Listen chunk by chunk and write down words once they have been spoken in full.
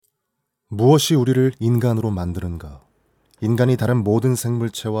무엇이 우리를 인간으로 만드는가? 인간이 다른 모든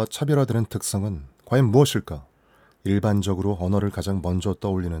생물체와 차별화되는 특성은 과연 무엇일까? 일반적으로 언어를 가장 먼저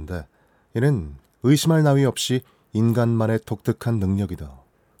떠올리는데 이는 의심할 나위 없이 인간만의 독특한 능력이다.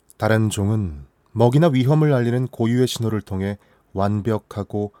 다른 종은 먹이나 위험을 알리는 고유의 신호를 통해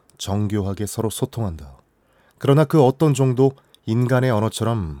완벽하고 정교하게 서로 소통한다. 그러나 그 어떤 종도 인간의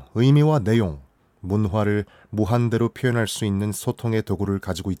언어처럼 의미와 내용, 문화를 무한대로 표현할 수 있는 소통의 도구를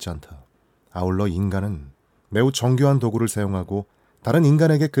가지고 있지 않다. 아울러 인간은 매우 정교한 도구를 사용하고 다른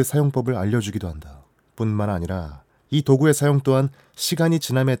인간에게 그 사용법을 알려주기도 한다. 뿐만 아니라 이 도구의 사용 또한 시간이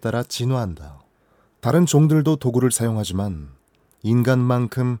지남에 따라 진화한다. 다른 종들도 도구를 사용하지만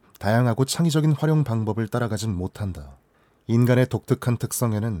인간만큼 다양하고 창의적인 활용 방법을 따라가진 못한다. 인간의 독특한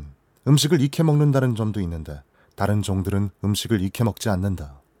특성에는 음식을 익혀 먹는다는 점도 있는데 다른 종들은 음식을 익혀 먹지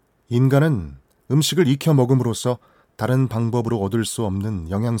않는다. 인간은 음식을 익혀 먹음으로써 다른 방법으로 얻을 수 없는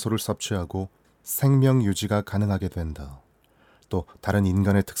영양소를 섭취하고 생명 유지가 가능하게 된다. 또 다른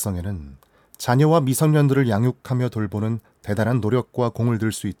인간의 특성에는 자녀와 미성년들을 양육하며 돌보는 대단한 노력과 공을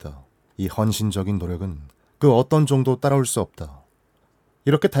들 수 있다. 이 헌신적인 노력은 그 어떤 종도 따라올 수 없다.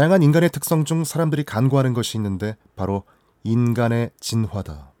 이렇게 다양한 인간의 특성 중 사람들이 간구하는 것이 있는데 바로 인간의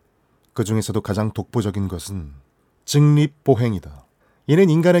진화다. 그 중에서도 가장 독보적인 것은 직립보행이다. 이는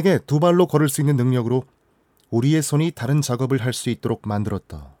인간에게 두 발로 걸을 수 있는 능력으로 우리의 손이 다른 작업을 할 수 있도록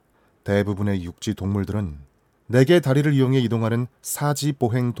만들었다. 대부분의 육지 동물들은 4개의 다리를 이용해 이동하는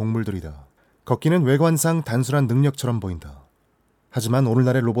사지보행 동물들이다. 걷기는 외관상 단순한 능력처럼 보인다. 하지만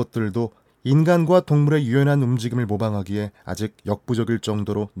오늘날의 로봇들도 인간과 동물의 유연한 움직임을 모방하기에 아직 역부족일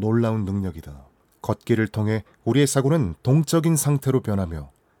정도로 놀라운 능력이다. 걷기를 통해 우리의 사고는 동적인 상태로 변하며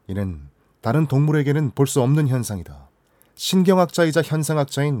이는 다른 동물에게는 볼 수 없는 현상이다. 신경학자이자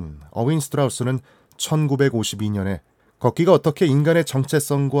현상학자인 어윈 스트라우스는 1952년에 걷기가 어떻게 인간의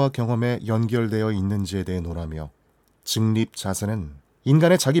정체성과 경험에 연결되어 있는지에 대해 논하며 직립 자세는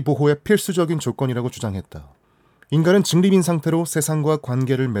인간의 자기 보호의 필수적인 조건이라고 주장했다. 인간은 직립인 상태로 세상과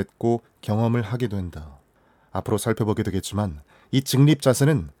관계를 맺고 경험을 하게 된다. 앞으로 살펴보게 되겠지만 이 직립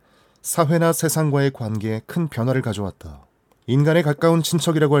자세는 사회나 세상과의 관계에 큰 변화를 가져왔다. 인간의 가까운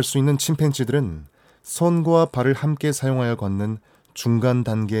친척이라고 할 수 있는 침팬지들은 손과 발을 함께 사용하여 걷는 중간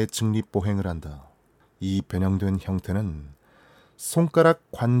단계의 직립보행을 한다. 이 변형된 형태는 손가락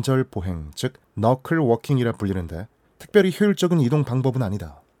관절 보행, 즉 너클 워킹이라 불리는데 특별히 효율적인 이동 방법은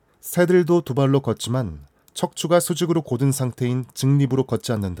아니다. 새들도 두 발로 걷지만 척추가 수직으로 곧은 상태인 직립으로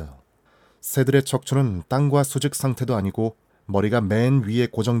걷지 않는다. 새들의 척추는 땅과 수직 상태도 아니고 머리가 맨 위에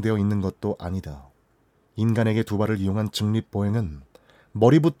고정되어 있는 것도 아니다. 인간에게 두 발을 이용한 직립보행은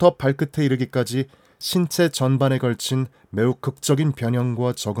머리부터 발끝에 이르기까지 신체 전반에 걸친 매우 극적인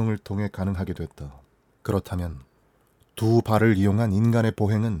변형과 적응을 통해 가능하게 됐다. 그렇다면 두 발을 이용한 인간의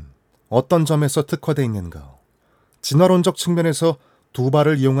보행은 어떤 점에서 특화되어 있는가? 진화론적 측면에서 두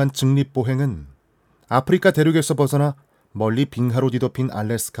발을 이용한 직립보행은 아프리카 대륙에서 벗어나 멀리 빙하로 뒤덮인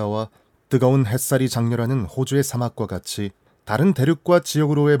알래스카와 뜨거운 햇살이 장렬하는 호주의 사막과 같이 다른 대륙과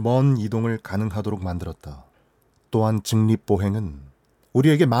지역으로의 먼 이동을 가능하도록 만들었다. 또한 직립보행은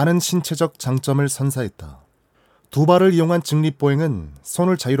우리에게 많은 신체적 장점을 선사했다. 두 발을 이용한 직립보행은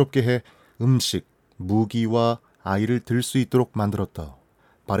손을 자유롭게 해 음식, 무기와 아이를 들 수 있도록 만들었다.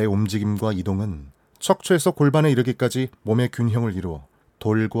 발의 움직임과 이동은 척추에서 골반에 이르기까지 몸의 균형을 이루어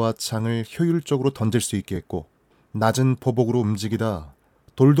돌과 창을 효율적으로 던질 수 있게 했고 낮은 포복으로 움직이다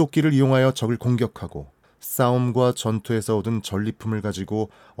돌도끼를 이용하여 적을 공격하고 싸움과 전투에서 얻은 전리품을 가지고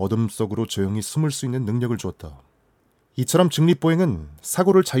어둠 속으로 조용히 숨을 수 있는 능력을 주었다. 이처럼 직립보행은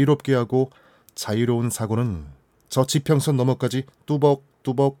사고를 자유롭게 하고 자유로운 사고는 저 지평선 너머까지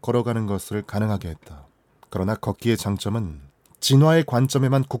뚜벅뚜벅 걸어가는 것을 가능하게 했다. 그러나 걷기의 장점은 진화의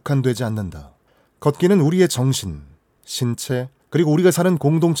관점에만 국한되지 않는다. 걷기는 우리의 정신, 신체, 그리고 우리가 사는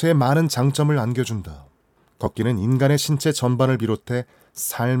공동체에 많은 장점을 안겨준다. 걷기는 인간의 신체 전반을 비롯해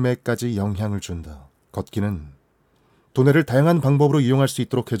삶에까지 영향을 준다. 걷기는 두뇌를 다양한 방법으로 이용할 수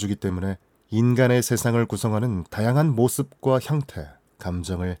있도록 해주기 때문에 인간의 세상을 구성하는 다양한 모습과 형태,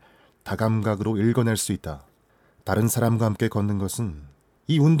 감정을 다감각으로 읽어낼 수 있다. 다른 사람과 함께 걷는 것은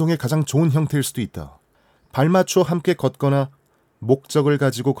이 운동의 가장 좋은 형태일 수도 있다. 발맞추어 함께 걷거나 목적을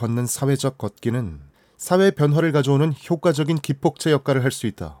가지고 걷는 사회적 걷기는 사회 변화를 가져오는 효과적인 기폭제 역할을 할 수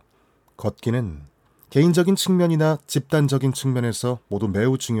있다. 걷기는 개인적인 측면이나 집단적인 측면에서 모두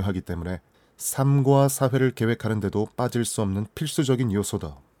매우 중요하기 때문에 삶과 사회를 계획하는 데도 빠질 수 없는 필수적인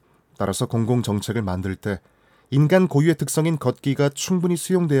요소다. 따라서 공공정책을 만들 때 인간 고유의 특성인 걷기가 충분히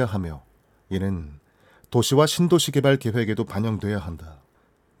수용돼야 하며 이는 도시와 신도시 개발 계획에도 반영돼야 한다.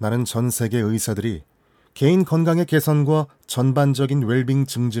 나는 전 세계 의사들이 개인 건강의 개선과 전반적인 웰빙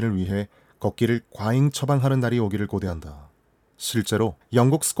증진을 위해 걷기를 과잉 처방하는 날이 오기를 고대한다. 실제로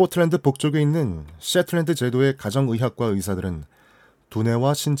영국 스코틀랜드 북쪽에 있는 셰틀랜드 제도의 가정의학과 의사들은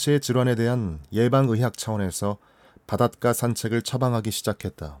두뇌와 신체의 질환에 대한 예방의학 차원에서 바닷가 산책을 처방하기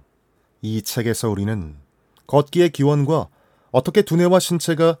시작했다. 이 책에서 우리는 걷기의 기원과 어떻게 두뇌와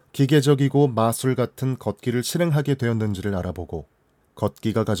신체가 기계적이고 마술 같은 걷기를 실행하게 되었는지를 알아보고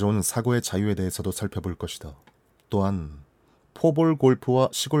걷기가 가져온 사고의 자유에 대해서도 살펴볼 것이다. 또한 포볼 골프와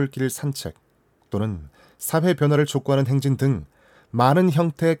시골길 산책 또는 사회 변화를 촉구하는 행진 등 많은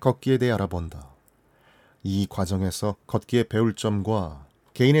형태의 걷기에 대해 알아본다. 이 과정에서 걷기의 배울 점과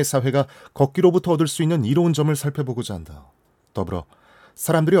개인의 사회가 걷기로부터 얻을 수 있는 이로운 점을 살펴보고자 한다. 더불어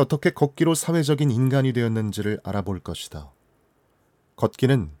사람들이 어떻게 걷기로 사회적인 인간이 되었는지를 알아볼 것이다.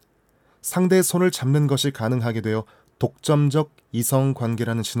 걷기는 상대의 손을 잡는 것이 가능하게 되어 독점적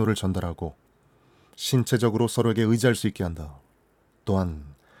이성관계라는 신호를 전달하고 신체적으로 서로에게 의지할 수 있게 한다. 또한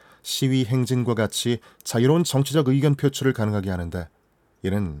시위 행진과 같이 자유로운 정치적 의견 표출을 가능하게 하는데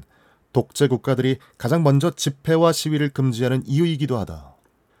이는 독재 국가들이 가장 먼저 집회와 시위를 금지하는 이유이기도 하다.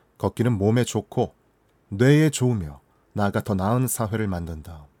 걷기는 몸에 좋고 뇌에 좋으며 나아가 더 나은 사회를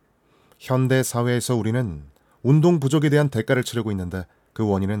만든다. 현대 사회에서 우리는 운동 부족에 대한 대가를 치르고 있는데 그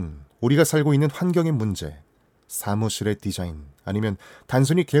원인은 우리가 살고 있는 환경의 문제, 사무실의 디자인 아니면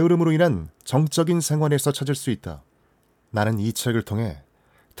단순히 게으름으로 인한 정적인 생활에서 찾을 수 있다. 나는 이 책을 통해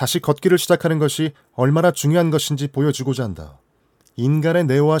다시 걷기를 시작하는 것이 얼마나 중요한 것인지 보여주고자 한다. 인간의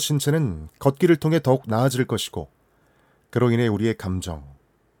뇌와 신체는 걷기를 통해 더욱 나아질 것이고 그로 인해 우리의 감정,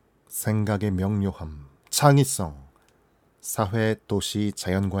 생각의 명료함, 창의성, 사회, 도시,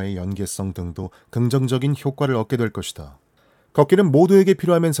 자연과의 연계성 등도 긍정적인 효과를 얻게 될 것이다. 걷기는 모두에게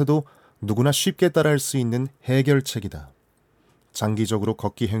필요하면서도 누구나 쉽게 따라할 수 있는 해결책이다. 장기적으로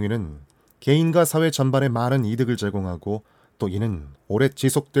걷기 행위는 개인과 사회 전반에 많은 이득을 제공하고 또 이는 오래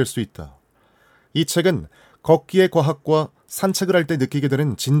지속될 수 있다. 이 책은 걷기의 과학과 산책을 할 때 느끼게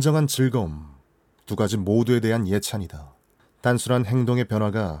되는 진정한 즐거움, 두 가지 모두에 대한 예찬이다. 단순한 행동의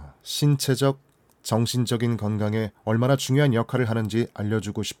변화가 신체적, 정신적인 건강에 얼마나 중요한 역할을 하는지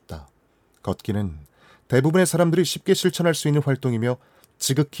알려주고 싶다. 걷기는 대부분의 사람들이 쉽게 실천할 수 있는 활동이며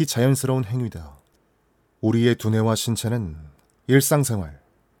지극히 자연스러운 행위다. 우리의 두뇌와 신체는 일상생활,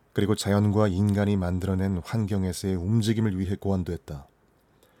 그리고 자연과 인간이 만들어낸 환경에서의 움직임을 위해 고안됐다.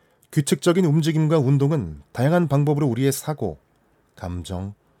 규칙적인 움직임과 운동은 다양한 방법으로 우리의 사고,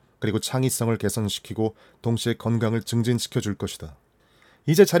 감정, 그리고 창의성을 개선시키고 동시에 건강을 증진시켜 줄 것이다.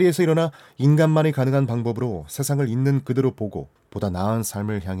 이제 자리에서 일어나 인간만이 가능한 방법으로 세상을 있는 그대로 보고 보다 나은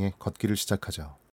삶을 향해 걷기를 시작하자.